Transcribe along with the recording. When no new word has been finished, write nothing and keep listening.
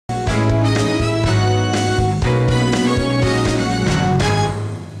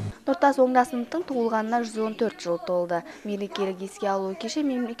Нұртас Оңдасыновтың туылғанына 114 жыл толды. Мерекелік еске алу кеші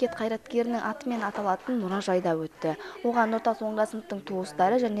мемлекет қайраткерінің атымен аталатын мұражайда өтті. Оған Нұртас Оңдасыновтың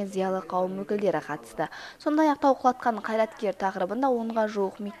туыстары және зиялы қауым өкілдері қатысты. Сондай-ақ талқылатқан қайраткер тақырыбында 10-ға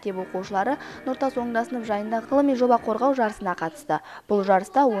жуық мектеп оқушылары Нұртас Оңдасынов жайында ғылыми жоба қорғау жарысына қатысты. Бұл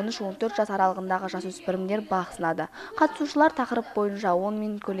жарыста 13-14 жас аралығындағы жасөспірімдер бақ сынады. Қатысушылар тақырып бойынша 10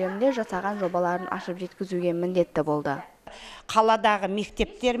 минут көлемінде жасаған жобаларын ашып жеткізуге міндетті болды. Қаладағы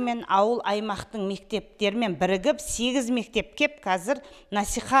мектептер мен ауыл аймақтың мектептермен бірігіп 8 мектеп кеп қазір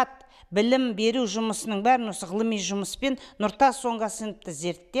насихат, білім беру жұмысының бәрін осы ғылыми жұмыспен Нұртас Оңдасыновты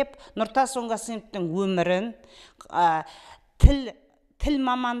зерттеп, Нұртас Оңдасыновтың өмірін, тіл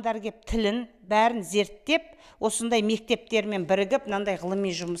мамандар кеп тілін бәрін зерттеп, осындай мектептермен бірігіп, мынандай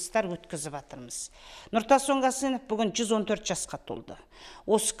ғылыми жұмыстар өткізіп жатырмыз. Нұртас Оңдасынов бүгін 114 жасқа толды.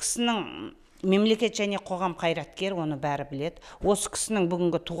 Осы кісінің мемлекет және қоғам қайраткер, оны бәрі біледі. Осы кісінің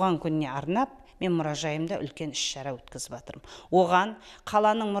бүгінгі туған күніне арнап, мен мұражайымда үлкен іс-шара өткізіп жатырмын. Оған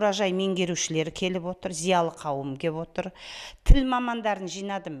қаланың мұражай меңгерушілері келіп отыр, зиялы қауым келіп отыр. Тіл мамандарын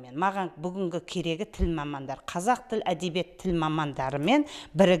жинадым мен. Маған бүгінгі керегі тіл мамандар. Қазақ тіл, әдебиет тіл мамандарымен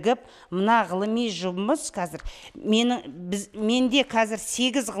бірігіп, мына ғылыми жұмыс қазір, менде қазір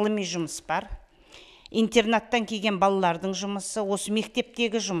 8 ғылыми жұмыс бар. Интернаттан келген балалардың жұмысы, осы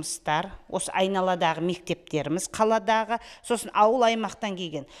мектептегі жұмыстар, осы айналадағы мектептеріміз, қаладағы, сосын ауыл аймақтан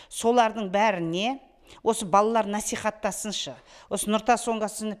келген. Солардың бәріне осы балалар насихаттасыншы. Осы Нұртас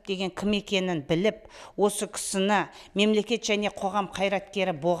Оңдасынов деген кім екенін біліп, осы кісіні мемлекет және қоғам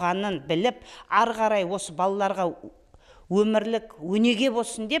қайраткері болғанын біліп, ары қарай осы балаларға өмірлік өнеге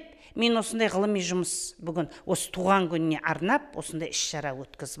болсын деп, мен осындай ғылыми жұмыс бүгін осы туған күніне арнап, осындай іс-шара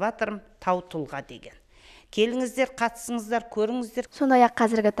өткізіп жатырмын, тау тұлға деген. Келіңіздер, қатысыңыздар, көріңіздер. Сондай-ақ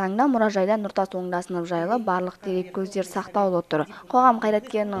қазіргі таңда мұражайда Нұртас Оңдасынов жайлы барлық дерек көздер сақтаулы тұр. Қоғам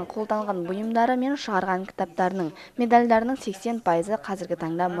қайраткерінің қолданған бұйымдары мен шығарған кітаптарының, медальдарының 80% қазіргі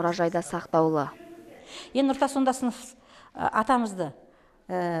таңда мұражайда сақтаулы. Нұртас Оңдасынов атамызды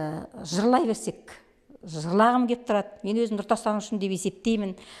жырлай берсек, жырлағым кеп тұрады. Мен өзім нұртастанушым деп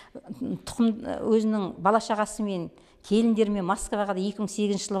есептеймін. Тұқым өзінің бала-шағасымен, келіндермен Москваға да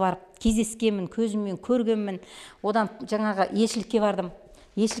 2008 жылы барып кездескенмін, көзіммен көргенмін. Одан жаңағы елшілікке бардым.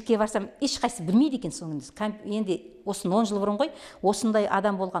 Елшілікке барсам, ешқайсы білмейді екен соңында. Енді осыны 10 жыл бұрын ғой, осындай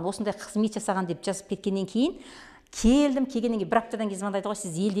адам болған, осындай қызмет жасаған деп жазып кеткеннен кейін, келгеннен кейін бір аптадан кейін звондайды ғой,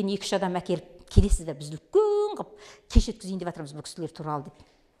 сіз елден 2-3 адам әкеліп келесіздер, біз үлкен қылып кеш өткізейін деп жатырмыз бұл кісілер туралы деп.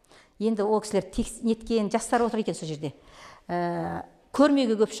 Енді ол кісілер неткен жастар отыр екен сол жерде.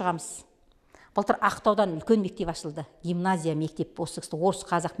 Көрмеге көп шығамыз. Былтыр Ақтаудан үлкен мектеп ашылды. Гимназия мектеп, осы орыс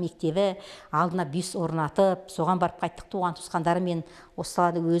қазақ мектебі, алдына бюст орнатып, соған барып қайттық, туған туысқандарымен. Осы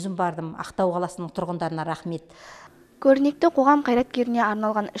салада өзім бардым. Ақтау қаласының тұрғындарына рахмет. Көрнекті қоғам қайраткеріне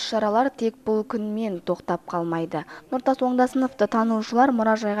арналған іс-шаралар тек бұл күнмен тоқтап қалмайды. Нұртас Оңдасыновты танушылар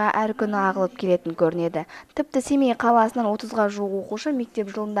мұражайға әр күні ағылып келетін көрінеді. Тіпті Семей қаласынан 30-ға жуық оқушы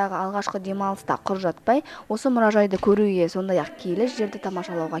мектеп жылындағы алғашқы демалыста құр жатпай, осы мұражайды көруге, сондай-ақ киелі жерді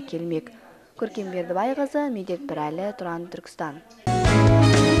тамашалауға келмек. Көркем Бердібайқызы, Медет Бірәлі, Туран-Түркістан.